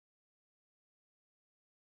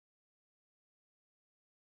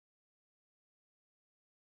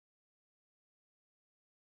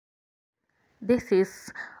This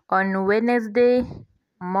is on Wednesday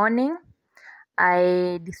morning.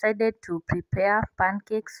 I decided to prepare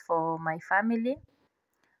pancakes for my family,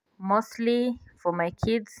 mostly for my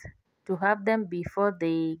kids to have them before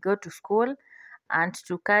they go to school and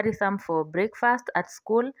to carry some for breakfast at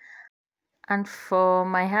school, and for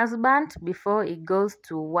my husband before he goes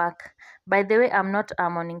to work. By the way, I'm not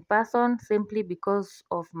a morning person simply because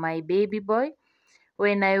of my baby boy.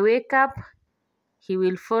 When I wake up, he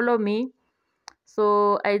will follow me.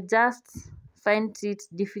 So I just find it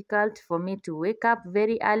difficult for me to wake up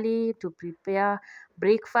very early to prepare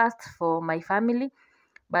breakfast for my family.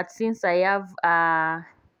 But since I have a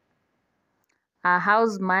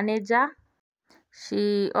house manager,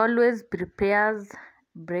 she always prepares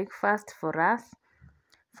breakfast for us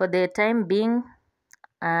for the time being,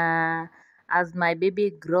 as my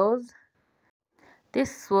baby grows.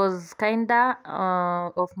 This was kinda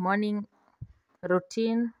of morning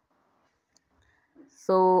routine.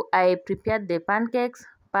 So I prepared the pancakes,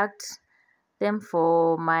 packed them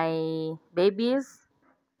for my babies,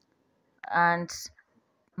 and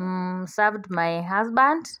served my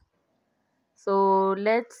husband. So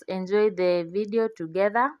let's enjoy the video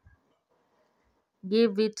together.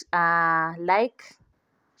 Give it a like,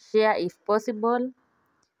 share if possible,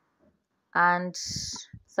 and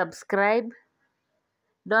subscribe.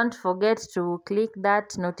 Don't forget to click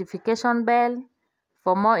that notification bell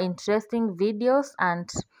for more interesting videos, and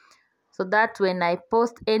so that when I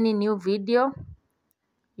post any new video,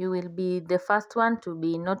 you will be the first one to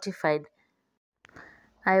be notified.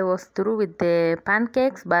 I was through with the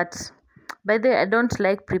pancakes, but by the way, I don't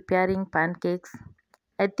like preparing pancakes.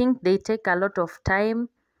 I think they take a lot of time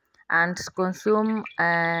and consume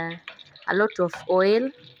a lot of oil.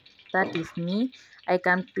 That is me. I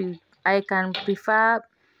can prefer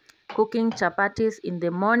cooking chapatis in the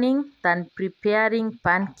morning than preparing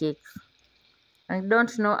pancakes. I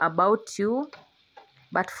don't know about you,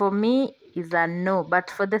 but for me is a no. But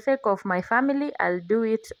for the sake of my family, I'll do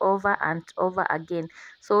it over and over again.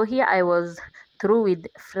 So here I was through with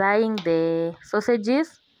frying the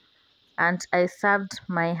sausages, and I served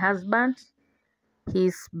my husband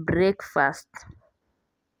his breakfast.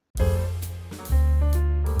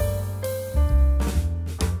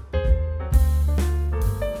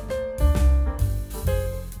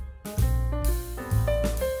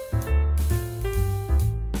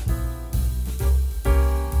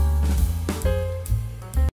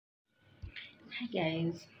 Hi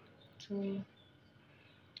guys, so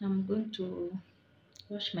I'm going to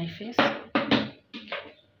wash my face,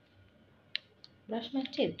 brush my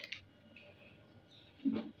teeth.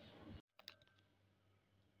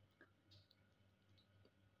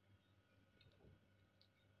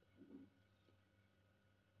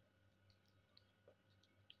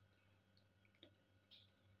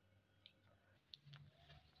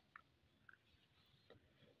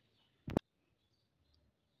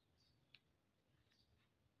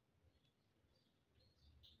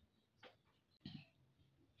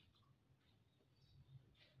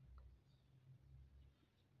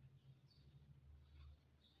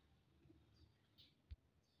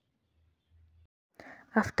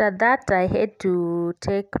 After that, I had to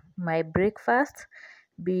take my breakfast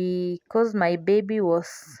because my baby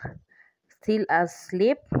was still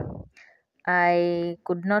asleep. I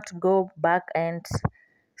could not go back and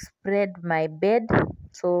spread my bed,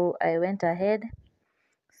 so I went ahead,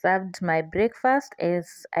 served my breakfast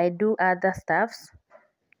as I do other stuffs,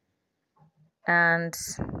 and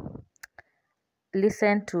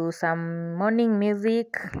listened to some morning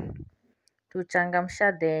music to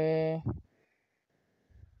changamsha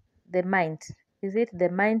the mind. Is it the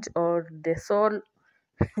mind or the soul?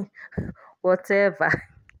 Whatever.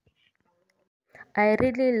 I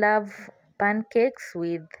really love pancakes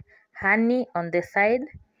with honey on the side.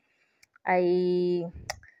 I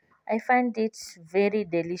I find it very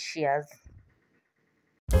delicious.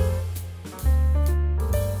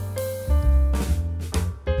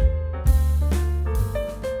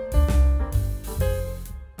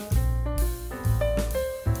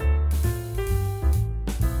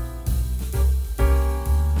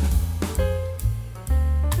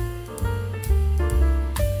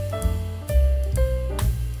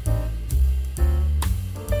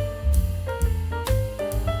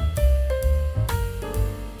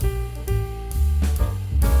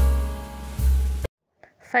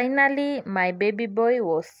 Finally, my baby boy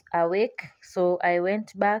was awake, so I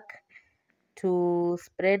went back to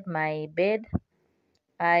spread my bed.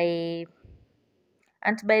 I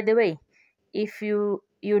and by the way, if you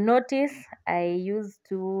notice, I use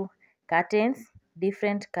two curtains,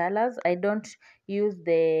 different colors. I don't use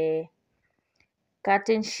the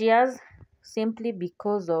curtain shears. simply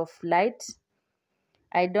because of light.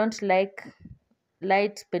 I don't like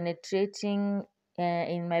light penetrating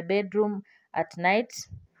in my bedroom at night.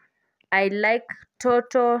 I like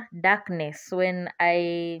total darkness when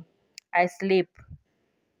I sleep.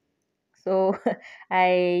 So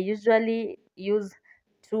I usually use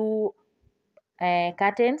two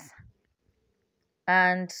curtains,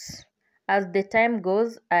 and as the time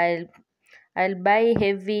goes, I'll buy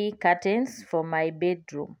heavy curtains for my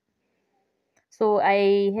bedroom. So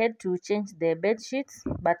I had to change the bed sheets,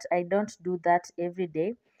 but I don't do that every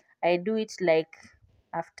day. I do it like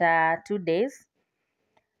after 2 days,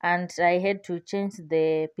 and I had to change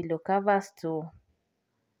the pillow covers too.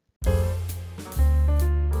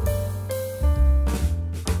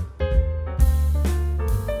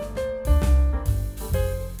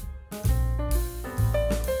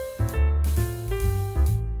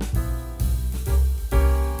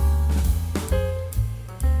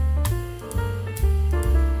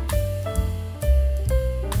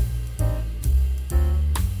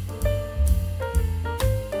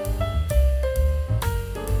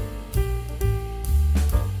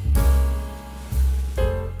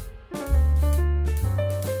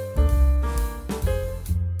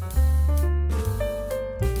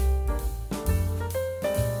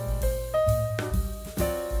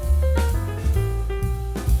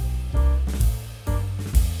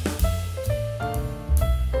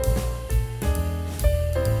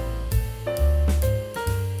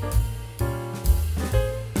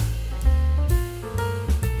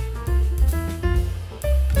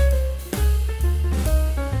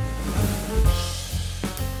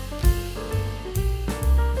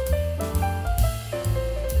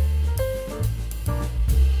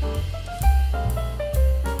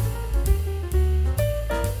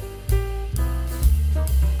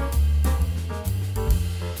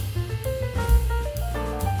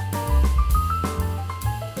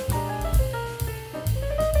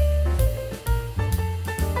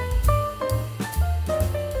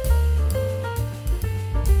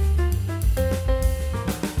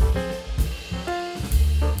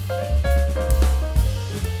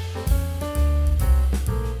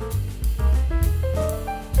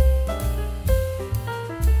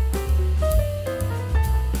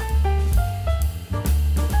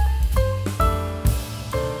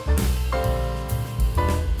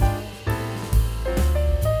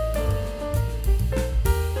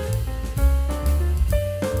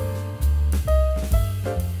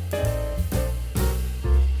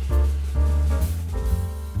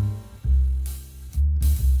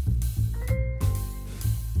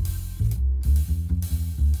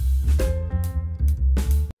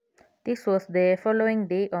 This was the following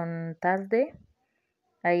day on Thursday.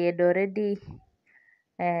 I had already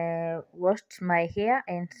washed my hair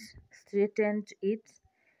and straightened it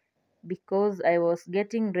because I was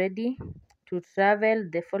getting ready to travel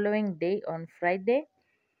the following day on Friday.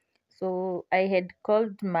 So I had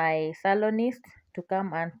called my salonist to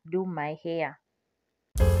come and do my hair.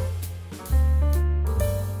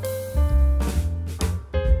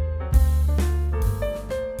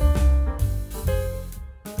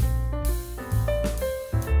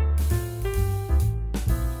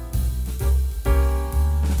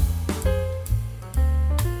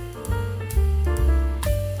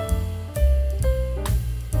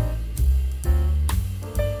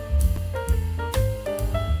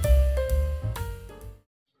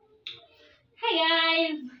 Hi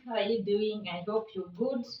guys, how are you doing? I hope you're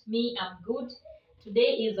good. Me, I'm good.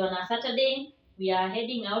 Today is on a Saturday. We are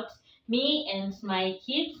heading out, me and my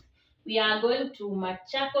kids. We are going to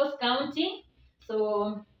Machakos County.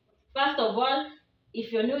 So, first of all,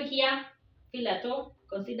 if you're new here, feel at home.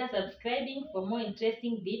 Consider subscribing for more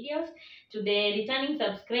interesting videos. To the returning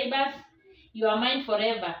subscribers, you are mine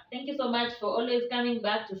forever. Thank you so much for always coming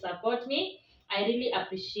back to support me. I really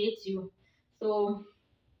appreciate you. So,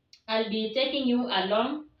 I'll be taking you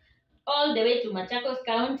along all the way to Machakos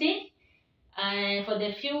County. For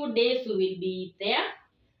the few days we will be there.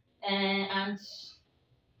 And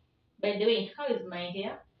by the way, how is my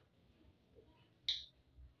hair?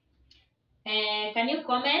 Can you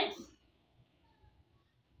comment?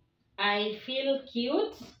 I feel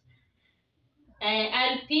cute.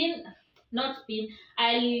 I'll pin, not pin,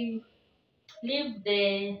 I'll leave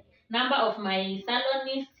the number of my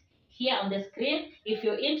salonist here on the screen. If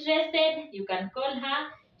you're interested, you can call her.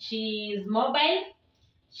 She's mobile.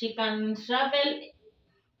 She can travel.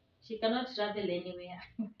 She cannot travel anywhere.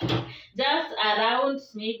 Just around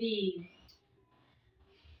maybe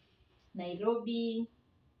Nairobi.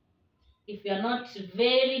 If you're not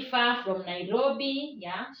very far from Nairobi,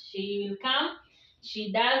 yeah, she will come.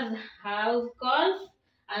 She does house calls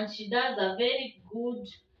and she does a very good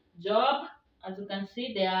job. As you can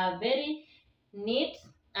see, they are very neat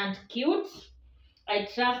and cute. I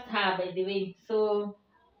trust her, by the way. So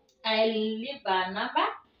I'll leave a number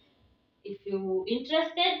if you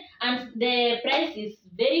interested, and the price is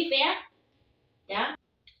very fair. Yeah.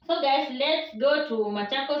 So guys, let's go to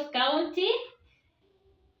Machakos County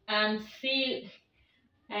and see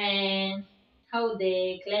how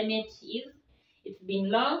the climate is. It's been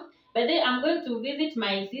long. But then I'm going to visit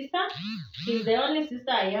my sister. She's the only sister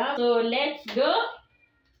I have. So let's go.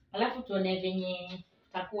 Alafu tuone venye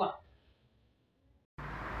takuwa.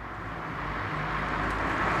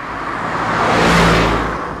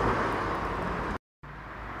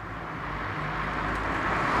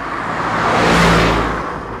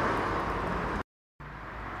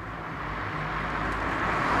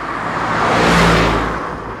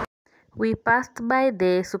 We passed by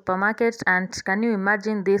the supermarket, and can you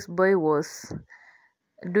imagine, this boy was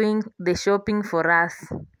doing the shopping for us.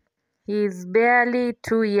 He's barely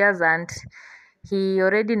 2 years and he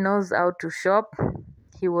already knows how to shop.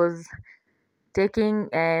 He was taking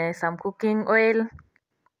some cooking oil.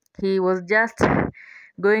 He was just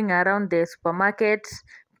going around the supermarket,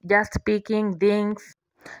 just picking things.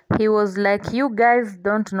 He was like, you guys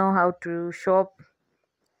don't know how to shop.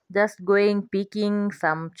 Just going, picking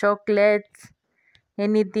some chocolates,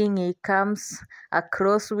 anything he comes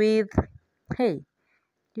across with. Hey,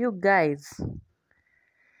 you guys,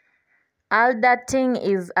 all that thing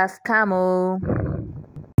is a scam. Oh.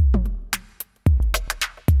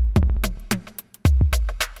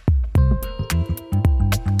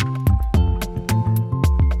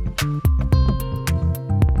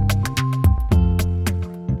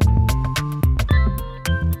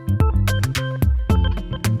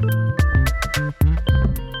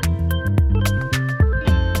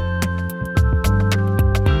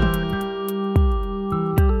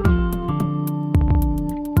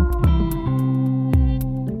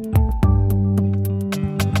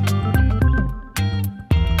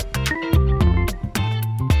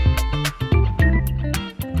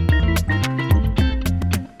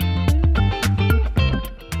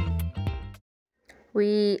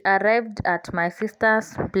 We arrived at my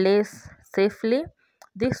sister's place safely.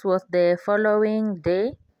 This was the following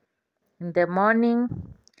day in the morning,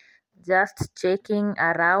 just checking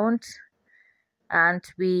around, and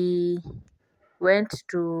we went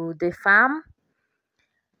to the farm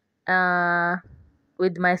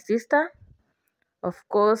with my sister. Of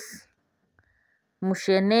course,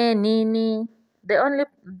 mushene nini. The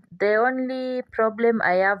only problem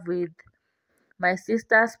I have with my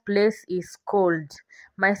sister's place is cold.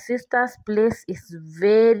 My sister's place is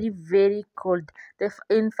very, very cold.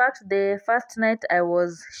 In fact, the first night I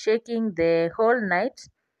was shaking the whole night.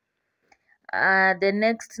 The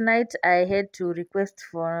next night I had to request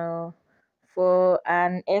for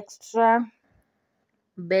an extra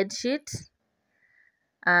bed sheet,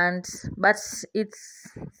 but it's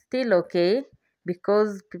still okay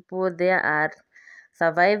because people there are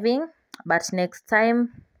surviving. But next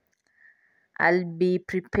time I'll be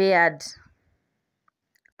prepared.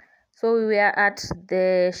 So we were at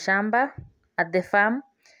the farm,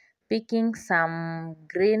 picking some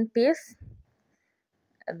green peas,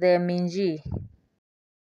 the minji.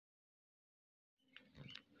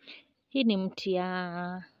 Hii ni mti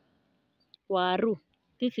ya waru.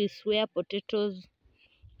 This is where potatoes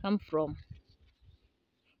come from.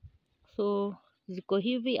 So ziko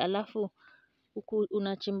hivi, alafu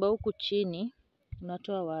unachimba huku chini,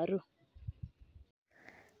 unatoa waru.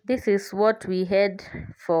 This is what we had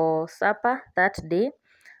for supper that day,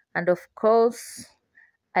 and of course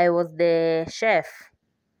I was the chef.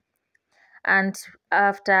 And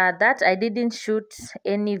after that I didn't shoot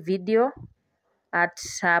any video at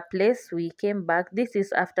her place. We came back. This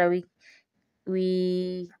is after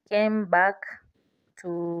we came back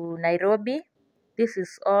to Nairobi. This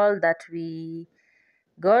is all that we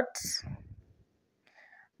got.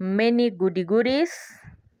 Many goodies,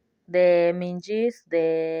 the minjis,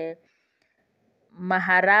 the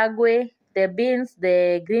maharagwe, the beans,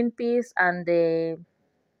 the green peas, and the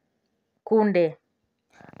kunde,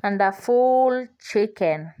 and a full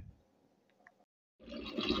chicken.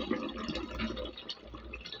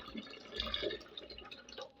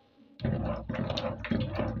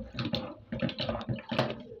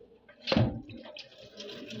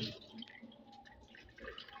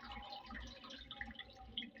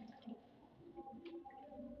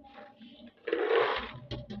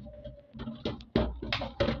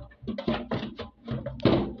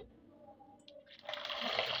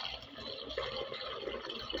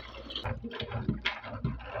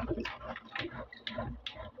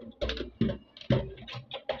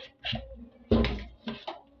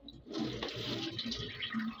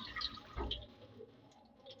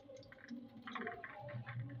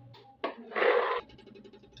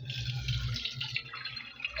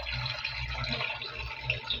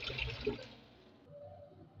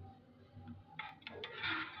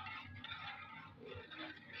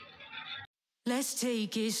 Let's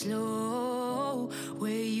take it slow.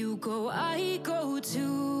 Where you go, I go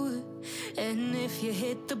too. And if you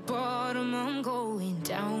hit the bottom, I'm going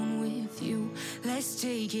down with you. Let's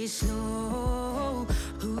take it slow.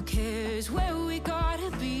 Who cares where we gotta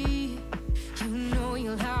be? You know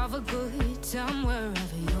you'll have a good time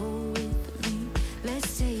wherever you're with me.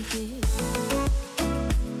 Let's take it.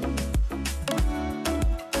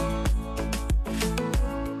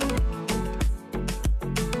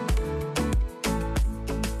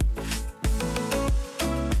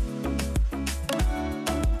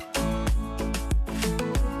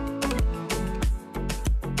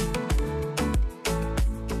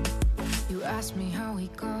 Ask me how we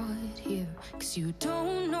got here, 'cause you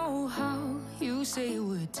don't know how. You say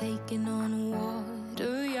we're taking on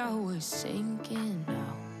water, yeah, we're sinking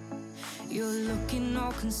now. You're looking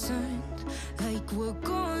all concerned, like we're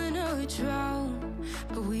gonna drown.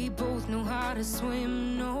 But we both know how to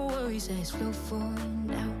swim, no worries, let's flow for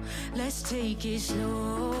now. Let's take it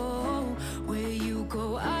slow. Where you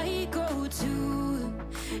go, I go too.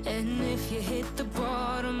 And if you hit the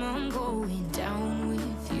bottom, I'm going down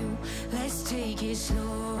with you. Let's take it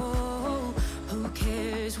slow. Who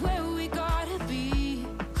cares where we gotta be?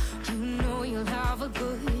 You know you'll have a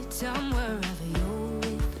good time wherever you're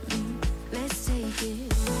with me. Let's take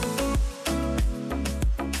it.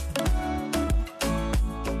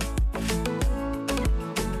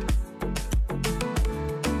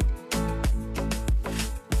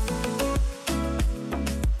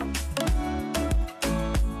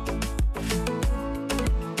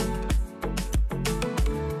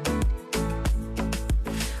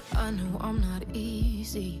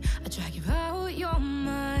 I drag you out your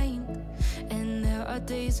mind, and there are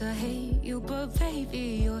days I hate you, but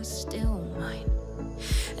baby, you're still mine.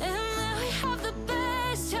 And we have the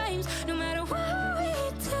best times, no matter what we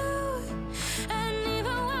do. And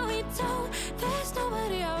even when we don't, there's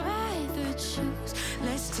nobody I'd rather choose.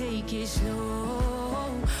 Let's take it slow.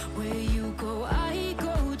 Where you go, I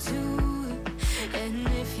go too. And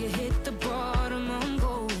if you hit the bottom, I'm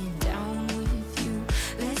going down with you.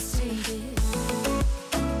 Let's take it.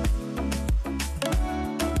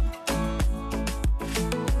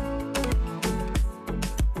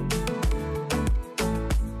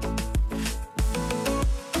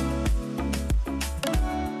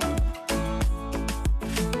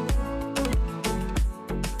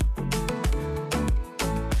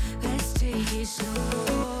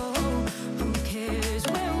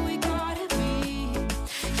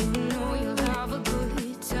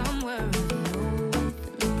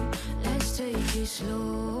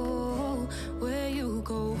 Slow, where you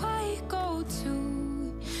go, I go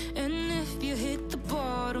too. And if you hit the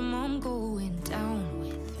bottom, I'm going down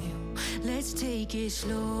with you. Let's take it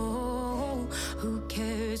slow. Who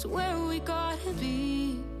cares where we gotta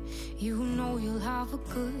be? You know you'll have a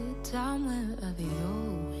good time wherever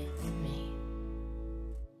you're with me.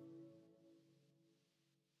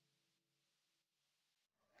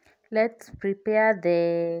 Let's prepare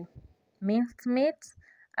the minced meat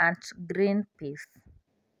and green peas.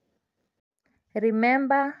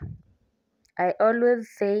 Remember, I always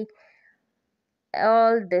say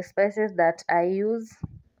all the spices that I use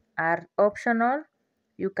are optional.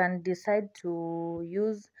 You can decide to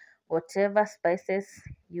use whatever spices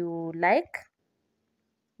you like.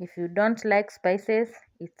 If you don't like spices,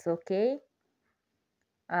 it's okay.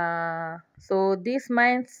 So these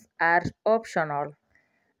mints are optional.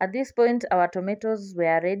 At this point, our tomatoes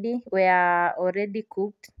were already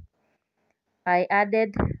cooked. I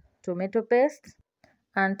added tomato paste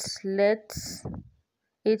and let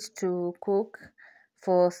it to cook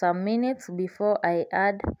for some minutes before I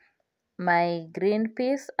add my green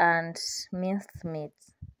peas and minced meat.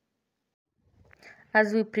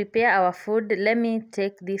 As we prepare our food, let me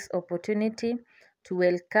take this opportunity to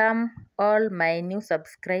welcome all my new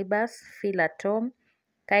subscribers. Feel at home.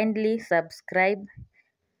 Kindly subscribe.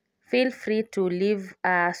 Feel free to leave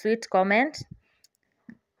a sweet comment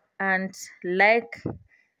and like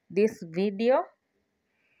this video.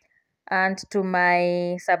 And to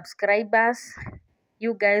my subscribers,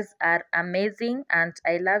 you guys are amazing and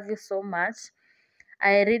I love you so much.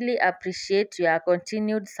 I really appreciate your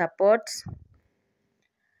continued support.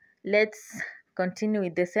 Let's continue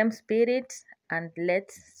with the same spirit and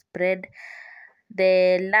let's spread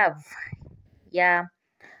the love. Yeah,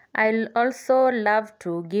 I'll also love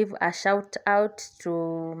to give a shout out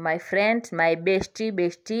to my friend, my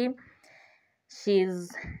bestie.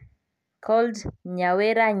 She's called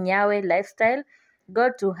Nyawera Nyawe Lifestyle. Go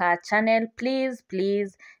to her channel, please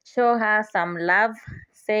show her some love.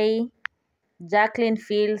 Say Jacqueline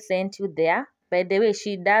Phil sent you there. By the way,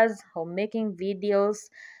 she does homemaking videos,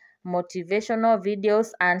 motivational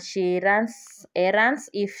videos, and she runs errands.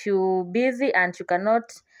 If you busy and you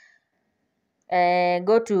cannot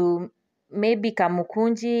go to maybe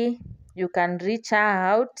Kamukunji, you can reach her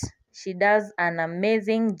out. She does an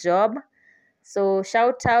amazing job. So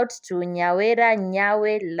shout out to Nyawera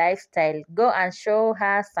Nyawe Lifestyle. Go and show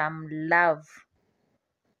her some love.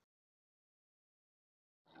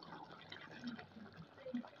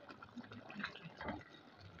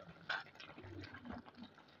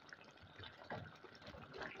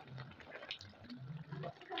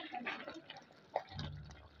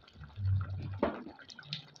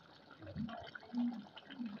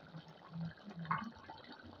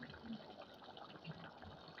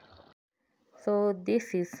 So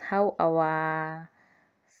this is how our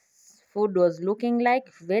food was looking like.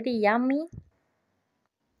 Very yummy.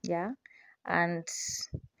 Yeah. And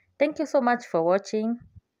thank you so much for watching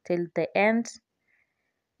till the end.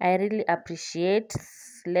 I really appreciate.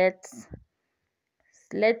 Let's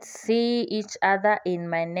see each other in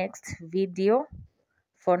my next video.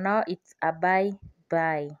 For now, it's a bye.